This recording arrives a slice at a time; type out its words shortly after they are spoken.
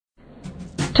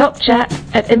Top Chat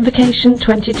at Invocation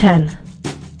 2010.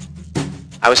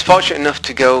 I was fortunate enough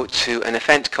to go to an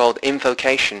event called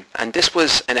Invocation, and this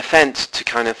was an event to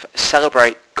kind of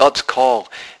celebrate God's call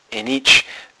in each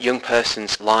young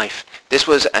person's life. This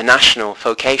was a national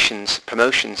vocations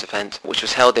promotions event which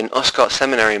was held in Uscott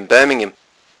Seminary in Birmingham.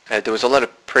 There was a lot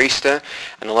of priests there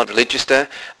and a lot of religious there,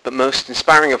 but most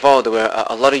inspiring of all, there were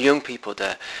a lot of young people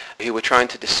there who were trying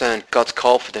to discern God's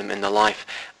call for them in their life.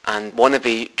 And one of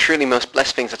the truly most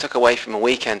blessed things I took away from a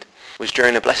weekend was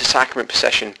during a Blessed Sacrament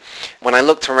procession, when I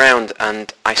looked around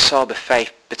and I saw the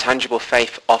faith, the tangible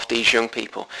faith of these young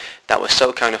people that was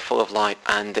so kind of full of light.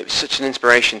 And it was such an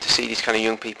inspiration to see these kind of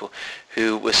young people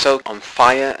who were so on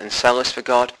fire and zealous for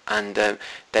God, and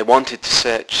they wanted to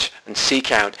search and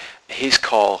seek out his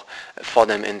call for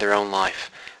them in their own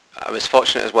life. I was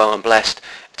fortunate as well and blessed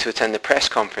to attend the press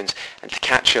conference and to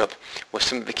catch up with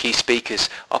some of the key speakers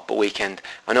up a weekend,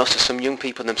 and also some young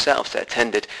people themselves that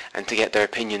attended, and to get their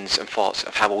opinions and thoughts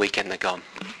of how a weekend had gone.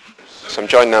 So I'm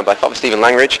joined now by Father Stephen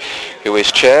Langridge, who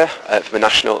is Chair for the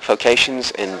National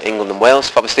Vocations in England and Wales.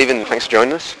 Father Stephen, thanks for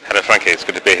joining us. Hello Frankie, it's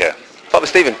good to be here. Father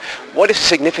Stephen, what is the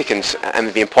significance and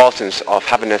the importance of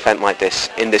having an event like this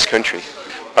in this country?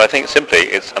 Well, I think simply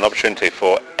it's an opportunity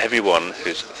for everyone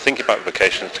who's thinking about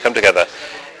vocations to come together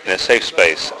in a safe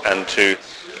space and to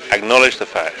acknowledge the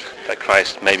fact that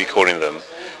Christ may be calling them,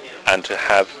 and to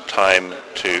have time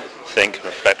to think,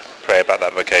 reflect, pray about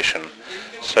that vocation.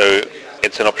 So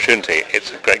it's an opportunity,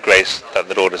 it's a great grace that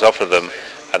the Lord has offered them,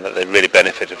 and that they really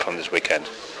benefited from this weekend.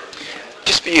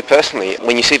 Just for you personally,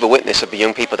 when you see the witness of the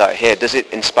young people that are here, does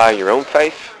it inspire your own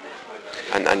faith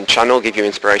and channel, give you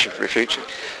inspiration for the future?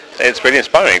 It's really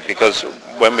inspiring, because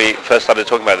when we first started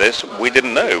talking about this, we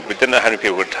didn't know. We didn't know how many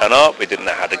people would turn up, we didn't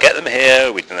know how to get them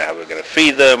here, we didn't know how we were going to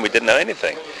feed them, we didn't know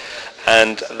anything.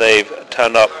 And they've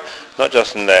turned up not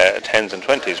just in their 10s and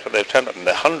 20s, but they've turned up in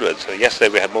their hundreds. So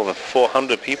yesterday we had more than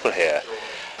 400 people here,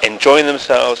 enjoying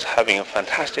themselves, having a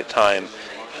fantastic time,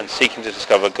 and seeking to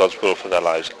discover God's will for their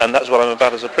lives. And that's what I'm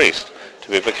about as a priest. To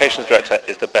be a vocations director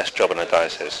is the best job in a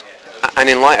diocese. And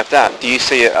in light of that, do you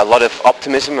see a lot of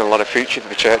optimism and a lot of future for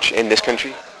the church in this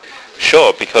country?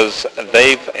 Sure, because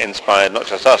they've inspired not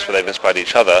just us, but they've inspired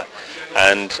each other.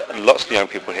 And lots of young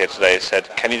people here today said,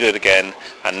 can you do it again?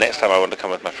 And next time I want to come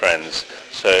with my friends.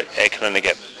 So it can only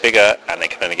get bigger and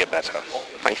it can only get better.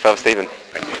 Thank you, Father Stephen.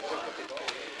 Thank you.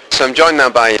 So I'm joined now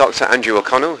by Dr. Andrew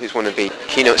O'Connell, who's one of the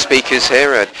keynote speakers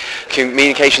here,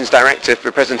 Communications Director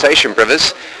for Presentation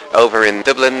Brothers over in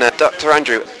Dublin. Dr.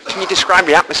 Andrew, can you describe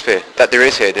the atmosphere that there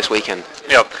is here this weekend?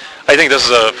 Yeah, I think this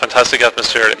is a fantastic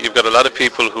atmosphere. You've got a lot of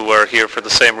people who are here for the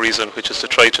same reason, which is to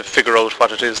try to figure out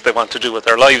what it is they want to do with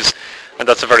their lives. And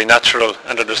that's a very natural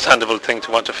and understandable thing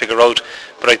to want to figure out.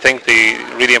 But I think the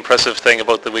really impressive thing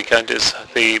about the weekend is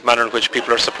the manner in which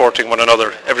people are supporting one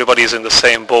another. Everybody is in the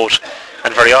same boat.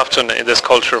 And very often in this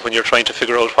culture, when you're trying to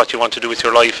figure out what you want to do with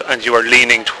your life and you are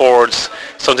leaning towards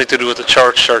something to do with the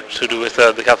church or to do with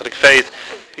the Catholic faith,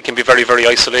 it can be very, very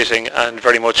isolating and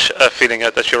very much a feeling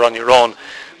that you're on your own.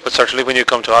 But certainly when you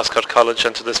come to Ascot College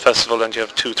and to this festival and you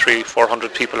have 200, 300,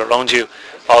 400 people around you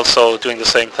also doing the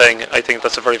same thing, I think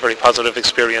that's a very, very positive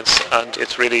experience, and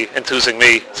it's really enthusing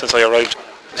me since I arrived.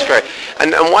 That's great.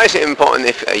 And why is it important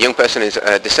if a young person is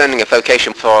discerning a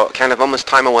vocation for kind of almost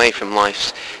time away from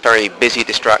life's very busy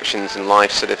distractions and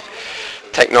life's sort of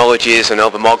technologies and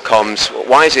over mod comms?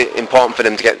 Why is it important for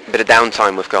them to get a bit of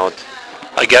downtime with God?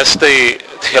 I guess the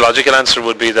theological answer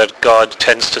would be that God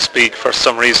tends to speak for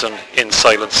some reason in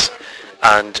silence,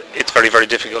 and it's very, very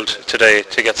difficult today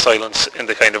to get silence in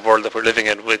the kind of world that we're living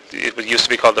in. It used to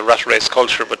be called the rat race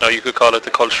culture, but now you could call it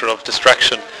the culture of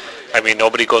distraction. I mean,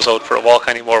 nobody goes out for a walk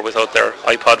anymore without their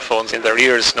iPod phones in their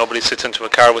ears. Nobody sits into a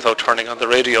car without turning on the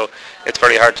radio. It's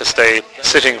very hard to stay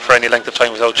sitting for any length of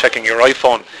time without checking your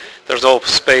iPhone. There's no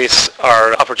space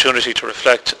or opportunity to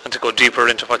reflect and to go deeper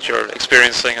into what you're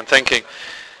experiencing and thinking.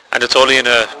 And it's only in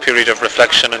a period of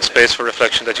reflection and space for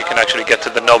reflection that you can actually get to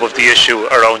the nub of the issue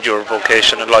around your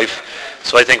vocation in life.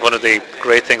 So I think one of the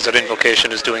great things that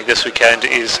Invocation is doing this weekend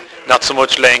is not so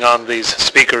much laying on these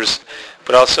speakers,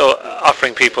 but also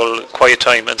offering people quiet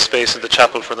time and space in the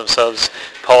chapel for themselves,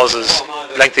 pauses,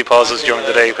 lengthy pauses during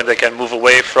the day when they can move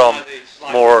away from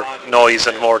more noise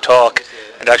and more talk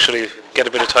and actually get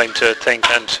a bit of time to think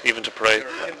and even to pray.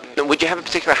 Would you have a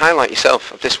particular highlight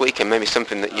yourself of this weekend, maybe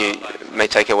something that you may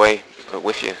take away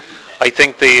with you? I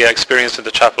think the experience in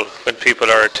the chapel, when people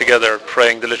are together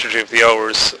praying the Liturgy of the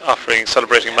Hours,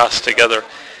 celebrating Mass together,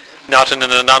 not in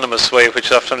an anonymous way,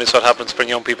 which often is what happens when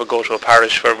young people go to a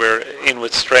parish where we're in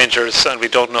with strangers and we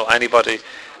don't know anybody,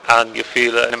 and you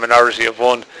feel in a minority of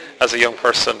one as a young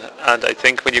person. And I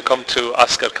think when you come to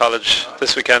Ascot College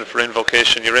this weekend for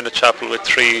Invocation, you're in a chapel with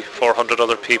 300-400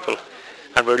 other people,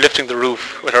 and we're lifting the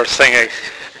roof with our singing,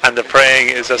 and the praying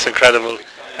is just incredible,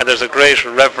 and there's a great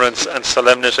reverence and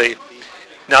solemnity,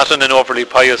 not in an overly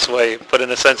pious way, but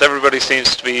in a sense everybody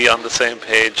seems to be on the same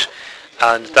page,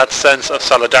 and that sense of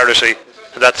solidarity,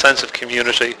 that sense of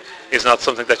community is not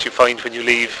something that you find when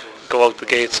you go out the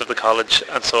gates of the college.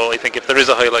 And so I think if there is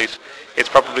a highlight, it's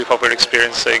probably what we're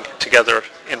experiencing together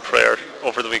in prayer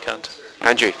over the weekend.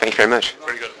 Andrew, thank you very much.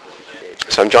 Very good.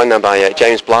 So I'm joined now by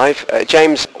James Blythe.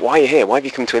 James, why are you here? Why have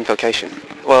you come to Invocation?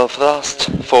 Well, for the last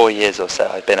 4 years or so,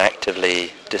 I've been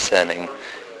actively discerning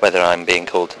whether I'm being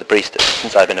called to the priesthood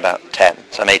since I've been about 10.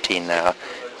 So I'm 18 now.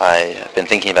 I have been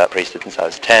thinking about priesthood since I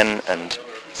was 10, and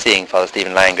seeing Father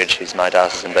Stephen Langridge, who's my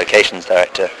diocesan vocations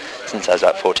director, since I was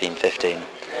about 14, 15.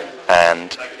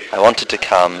 And I wanted to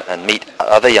come and meet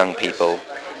other young people,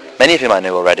 many of whom I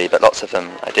knew already, but lots of them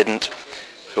I didn't,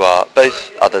 who are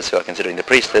both others who are considering the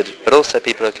priesthood, but also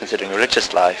people who are considering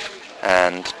religious life,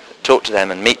 and talk to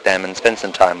them and meet them and spend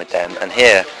some time with them and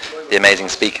hear the amazing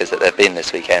speakers that they've been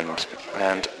this weekend.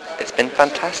 And it's been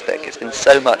fantastic. It's been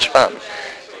so much fun.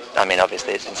 I mean,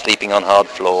 obviously it's been sleeping on hard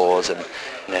floors and,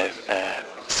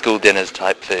 school dinners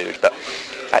type food, but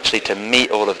actually to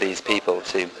meet all of these people,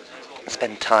 to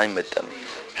spend time with them,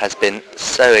 has been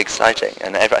so exciting.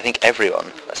 And I think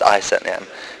everyone, as I certainly am,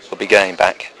 will be going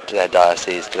back to their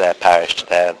diocese, to their parish, to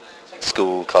their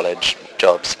school, college,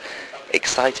 jobs,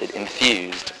 excited,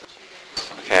 enthused.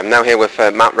 Okay, I'm now here with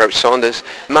Matt Roach-Saunders.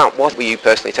 Matt, what will you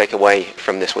personally take away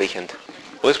from this weekend?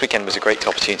 Well, this weekend was a great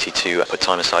opportunity to put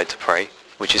time aside to pray,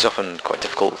 which is often quite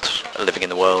difficult living in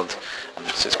the world.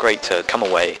 So it's great to come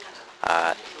away,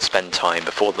 spend time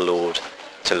before the Lord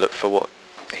to look for what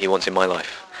he wants in my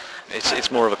life.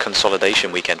 It's more of a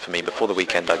consolidation weekend for me. Before the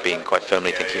weekend I'd been quite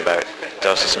firmly thinking about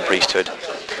diocesan priesthood,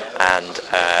 and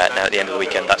now at the end of the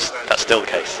weekend that's still the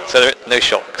case. So there are no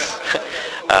shocks.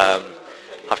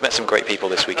 I've met some great people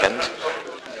this weekend.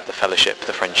 The fellowship,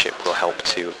 the friendship will help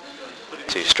to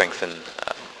strengthen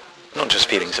not just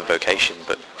feelings of vocation,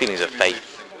 but feelings of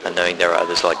faith, and knowing there are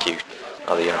others like you,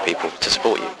 other young people, to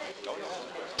support you.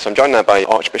 So I'm joined now by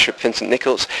Archbishop Vincent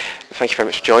Nichols. Thank you very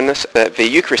much for joining us. The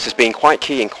Eucharist has been quite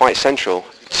key and quite central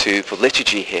for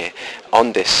liturgy here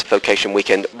on this vocation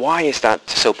weekend. Why is that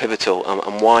so pivotal,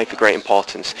 and why the great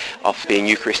importance of being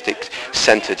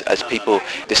Eucharistic-centred as people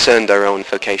discern their own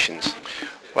vocations?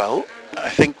 Well, I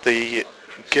think the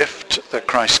gift that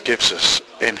Christ gives us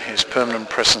in his permanent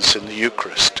presence in the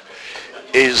Eucharist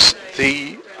is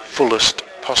the fullest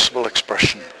possible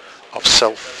expression of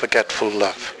self-forgetful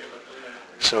love.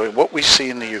 So what we see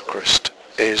in the Eucharist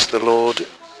is the Lord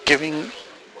giving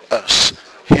us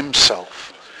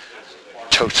himself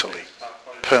totally,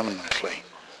 permanently,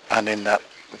 and in that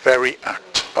very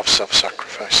act of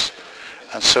self-sacrifice.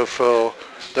 And so for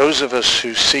those of us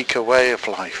who seek a way of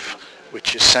life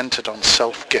which is centered on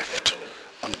self-gift,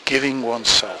 on giving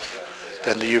oneself,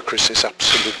 then the Eucharist is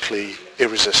absolutely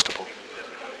irresistible,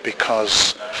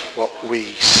 because what we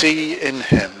see in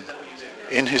him,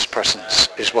 in his presence,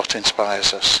 is what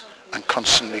inspires us and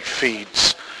constantly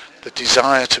feeds the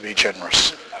desire to be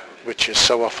generous, which is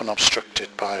so often obstructed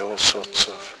by all sorts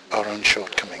of our own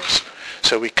shortcomings.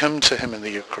 So we come to him in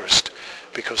the Eucharist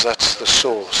because that's the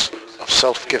source of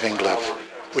self-giving love,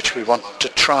 which we want to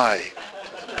try,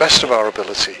 best of our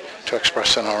ability, to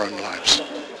express in our own lives.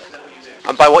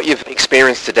 And by what you've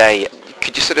experienced today,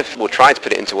 could you try to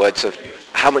put it into words of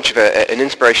how much of an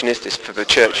inspiration is this for the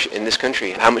Church in this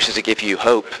country? How much does it give you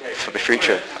hope for the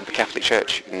future of the Catholic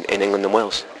Church in England and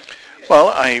Wales?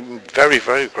 Well, I'm very,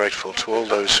 very grateful to all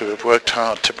those who have worked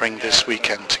hard to bring this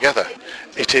weekend together.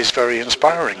 It is very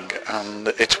inspiring, and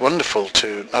it's wonderful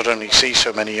to not only see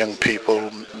so many young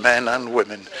people, men and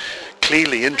women,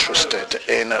 clearly interested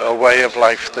in a way of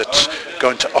life that's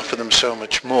going to offer them so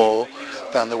much more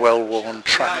than the well-worn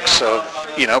tracks of,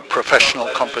 professional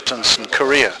competence and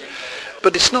career.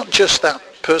 But it's not just that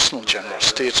personal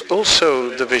generosity, it's also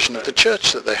the vision of the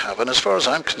Church that they have. And as far as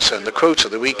I'm concerned, the quote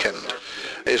of the weekend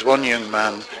is one young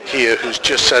man here who's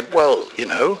just said, well,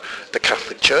 the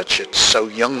Catholic Church, it's so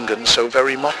young and so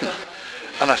very modern.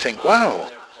 And I think,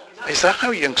 wow, is that how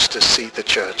youngsters see the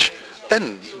Church?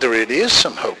 Then there really is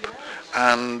some hope.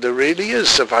 And there really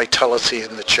is a vitality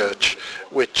in the Church,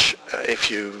 which if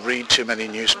you read too many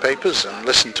newspapers and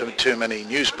listen to too many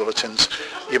news bulletins,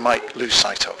 you might lose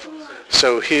sight of.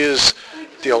 So here's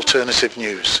the alternative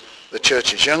news. The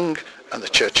Church is young and the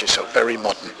Church is so very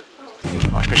modern.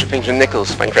 Archbishop Vincent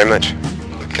Nichols, thank you very much.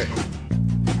 Okay.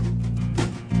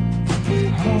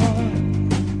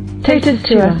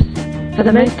 Totus2us. For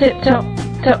the most tip-top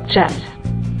top chat,